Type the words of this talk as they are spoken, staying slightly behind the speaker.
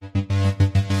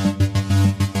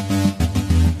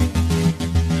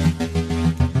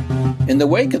In the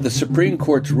wake of the Supreme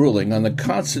Court's ruling on the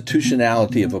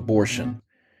constitutionality of abortion,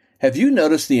 have you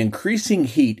noticed the increasing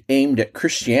heat aimed at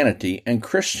Christianity and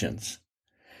Christians?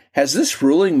 Has this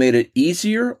ruling made it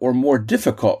easier or more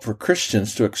difficult for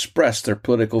Christians to express their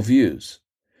political views?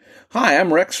 Hi,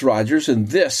 I'm Rex Rogers, and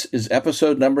this is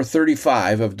episode number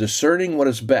 35 of Discerning What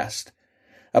is Best,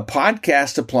 a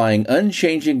podcast applying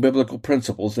unchanging biblical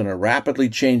principles in a rapidly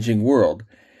changing world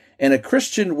and a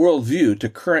Christian worldview to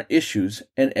current issues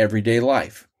and everyday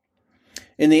life.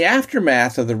 In the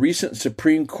aftermath of the recent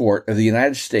Supreme Court of the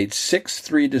United States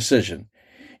 6-3 decision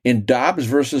in Dobbs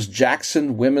versus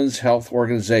Jackson Women's Health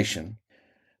Organization,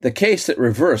 the case that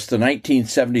reversed the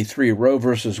 1973 Roe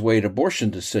versus Wade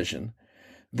abortion decision,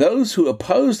 those who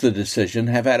oppose the decision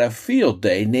have had a field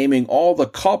day naming all the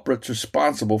culprits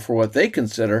responsible for what they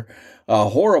consider a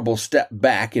horrible step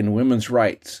back in women's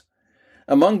rights.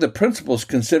 Among the principles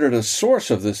considered a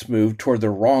source of this move toward the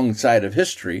wrong side of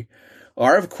history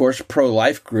are, of course,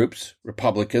 pro-life groups,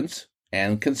 Republicans,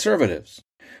 and conservatives.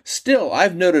 Still,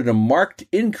 I've noted a marked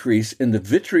increase in the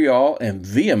vitriol and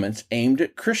vehemence aimed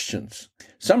at Christians.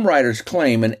 Some writers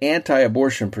claim an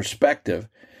anti-abortion perspective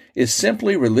is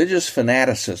simply religious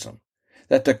fanaticism,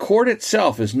 that the court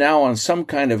itself is now on some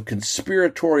kind of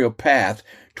conspiratorial path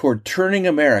toward turning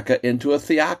America into a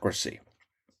theocracy.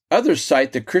 Others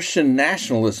cite the Christian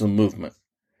nationalism movement,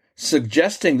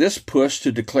 suggesting this push to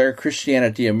declare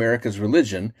Christianity America's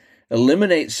religion,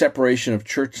 eliminate separation of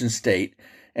church and state,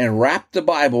 and wrap the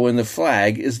Bible in the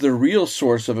flag is the real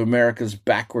source of America's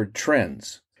backward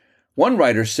trends. One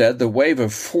writer said the wave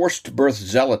of forced birth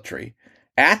zealotry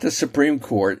at the Supreme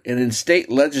Court and in state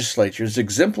legislatures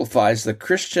exemplifies the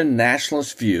Christian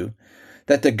nationalist view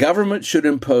that the government should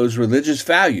impose religious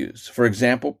values, for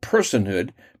example,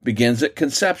 personhood begins at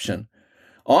conception,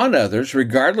 on others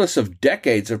regardless of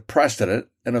decades of precedent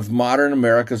and of modern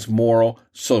America's moral,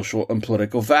 social, and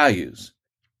political values.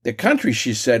 The country,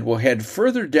 she said, will head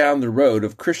further down the road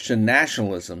of Christian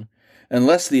nationalism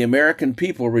unless the American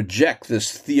people reject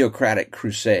this theocratic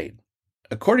crusade.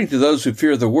 According to those who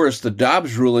fear the worst, the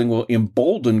Dobbs ruling will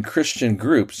embolden Christian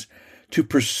groups to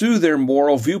pursue their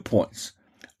moral viewpoints,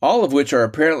 all of which are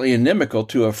apparently inimical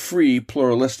to a free,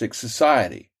 pluralistic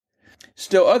society.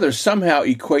 Still others somehow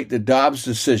equate the Dobbs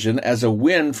decision as a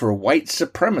win for white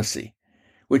supremacy,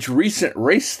 which recent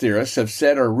race theorists have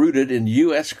said are rooted in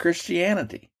U.S.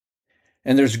 Christianity.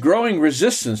 And there's growing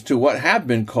resistance to what have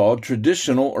been called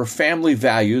traditional or family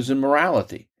values and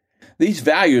morality. These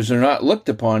values are not looked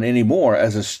upon anymore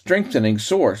as a strengthening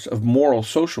source of moral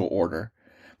social order,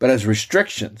 but as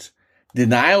restrictions,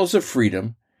 denials of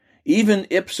freedom, even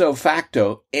ipso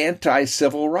facto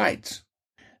anti-civil rights.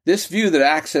 This view that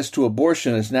access to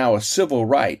abortion is now a civil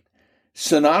right,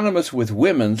 synonymous with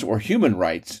women's or human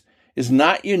rights, is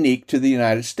not unique to the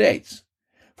United States.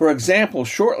 For example,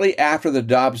 shortly after the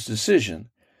Dobbs decision,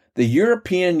 the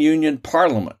European Union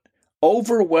Parliament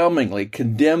overwhelmingly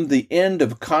condemned the end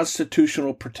of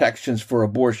constitutional protections for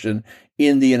abortion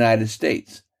in the United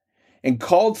States and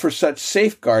called for such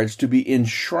safeguards to be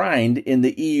enshrined in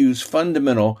the EU's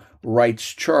Fundamental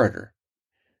Rights Charter.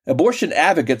 Abortion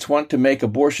advocates want to make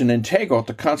abortion integral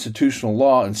to constitutional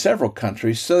law in several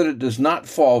countries so that it does not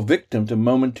fall victim to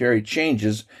momentary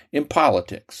changes in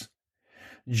politics.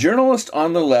 Journalists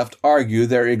on the left argue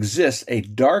there exists a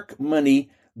dark money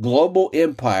global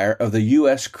empire of the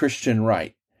U.S. Christian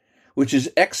right, which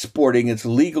is exporting its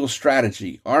legal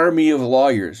strategy, army of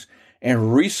lawyers,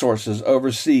 and resources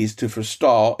overseas to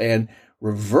forestall and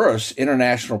reverse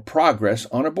international progress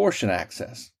on abortion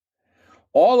access.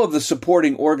 All of the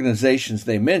supporting organizations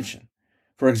they mention,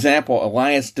 for example,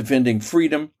 Alliance Defending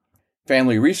Freedom,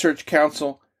 Family Research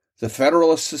Council, the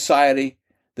Federalist Society,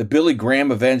 the Billy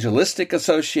Graham Evangelistic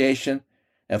Association,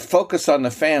 and Focus on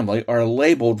the Family, are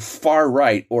labeled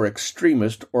far-right or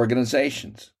extremist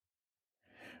organizations.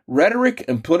 Rhetoric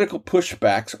and political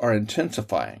pushbacks are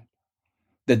intensifying.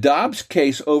 The Dobbs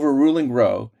case overruling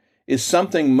Roe is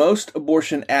something most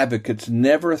abortion advocates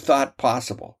never thought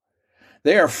possible.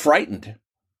 They are frightened,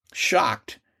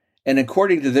 shocked, and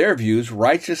according to their views,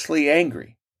 righteously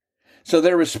angry. So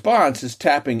their response is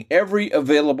tapping every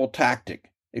available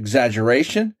tactic: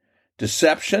 exaggeration,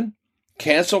 deception,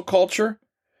 cancel culture,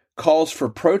 calls for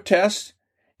protests,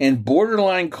 and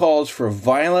borderline calls for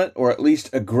violent or at least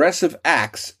aggressive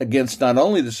acts against not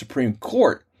only the Supreme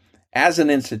Court as an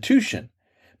institution,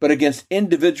 but against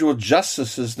individual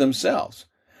justices themselves,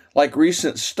 like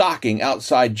recent stalking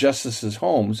outside justices'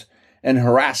 homes and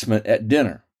harassment at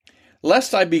dinner.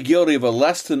 Lest I be guilty of a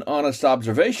less than honest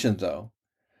observation, though,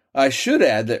 I should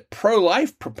add that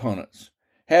pro-life proponents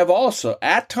have also,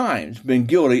 at times, been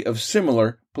guilty of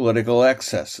similar political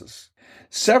excesses.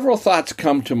 Several thoughts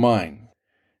come to mind.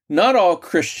 Not all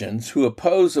Christians who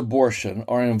oppose abortion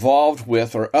are involved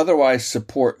with or otherwise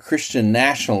support Christian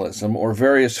nationalism or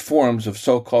various forms of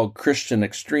so-called Christian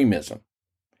extremism.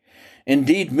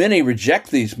 Indeed, many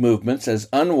reject these movements as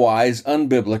unwise,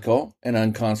 unbiblical, and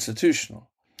unconstitutional.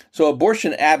 So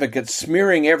abortion advocates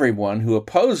smearing everyone who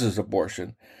opposes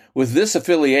abortion with this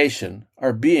affiliation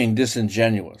are being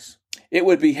disingenuous. It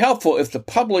would be helpful if the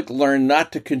public learned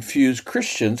not to confuse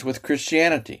Christians with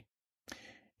Christianity.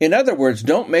 In other words,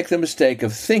 don't make the mistake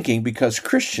of thinking because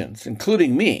Christians,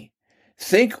 including me,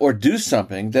 think or do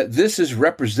something that this is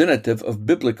representative of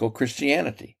biblical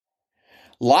Christianity.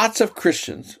 Lots of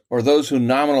Christians, or those who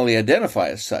nominally identify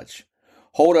as such,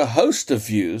 hold a host of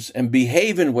views and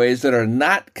behave in ways that are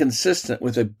not consistent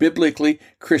with a biblically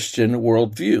Christian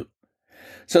worldview.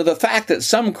 So the fact that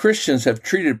some Christians have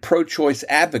treated pro-choice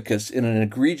advocates in an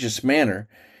egregious manner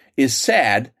is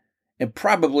sad and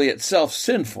probably itself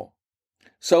sinful.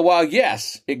 So while,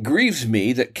 yes, it grieves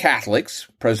me that Catholics,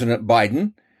 President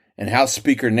Biden, and House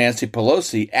Speaker Nancy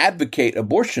Pelosi advocate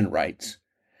abortion rights,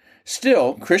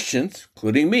 still, Christians,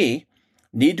 including me,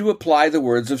 need to apply the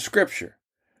words of Scripture.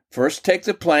 First, take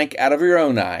the plank out of your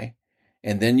own eye,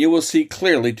 and then you will see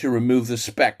clearly to remove the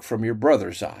speck from your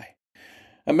brother's eye.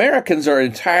 Americans are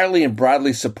entirely and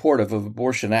broadly supportive of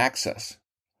abortion access.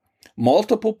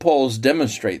 Multiple polls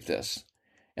demonstrate this,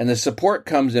 and the support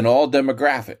comes in all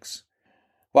demographics.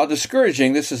 While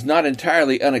discouraging, this is not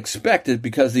entirely unexpected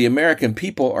because the American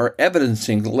people are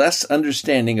evidencing less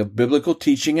understanding of biblical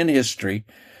teaching and history,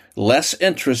 less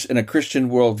interest in a Christian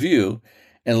worldview,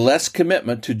 and less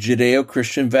commitment to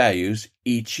Judeo-Christian values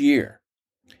each year.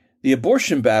 The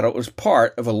abortion battle is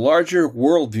part of a larger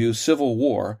worldview civil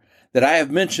war that I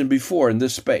have mentioned before in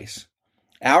this space.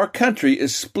 Our country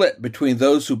is split between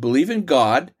those who believe in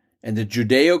God and the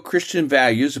Judeo-Christian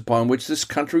values upon which this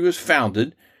country was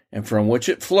founded and from which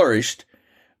it flourished,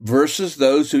 versus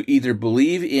those who either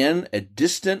believe in a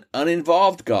distant,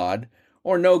 uninvolved God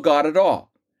or no God at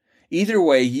all, either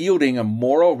way yielding a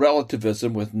moral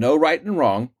relativism with no right and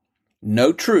wrong,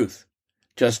 no truth,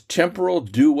 just temporal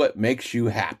do what makes you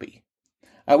happy.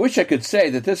 I wish I could say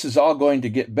that this is all going to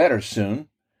get better soon,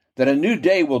 that a new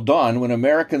day will dawn when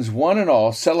Americans one and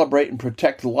all celebrate and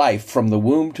protect life from the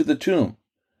womb to the tomb.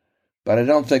 But I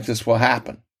don't think this will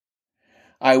happen.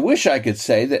 I wish I could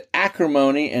say that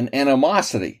acrimony and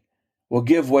animosity will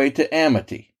give way to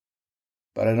amity,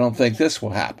 but I don't think this will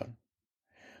happen.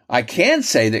 I can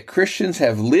say that Christians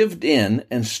have lived in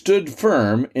and stood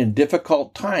firm in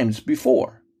difficult times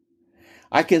before.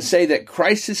 I can say that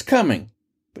Christ is coming,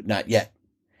 but not yet.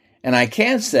 And I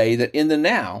can say that in the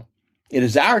now, it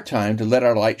is our time to let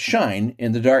our light shine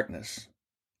in the darkness.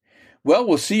 Well,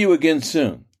 we'll see you again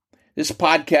soon. This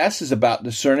podcast is about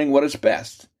discerning what is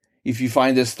best. If you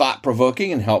find this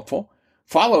thought-provoking and helpful,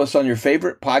 follow us on your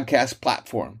favorite podcast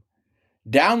platform.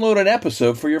 Download an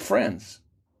episode for your friends.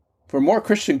 For more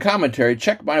Christian commentary,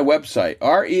 check my website,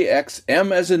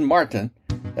 REXM as in Martin,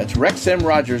 that's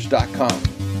rexmrogers.com.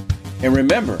 And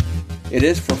remember, it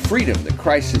is for freedom that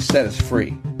Christ has set us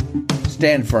free.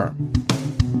 Stand firm.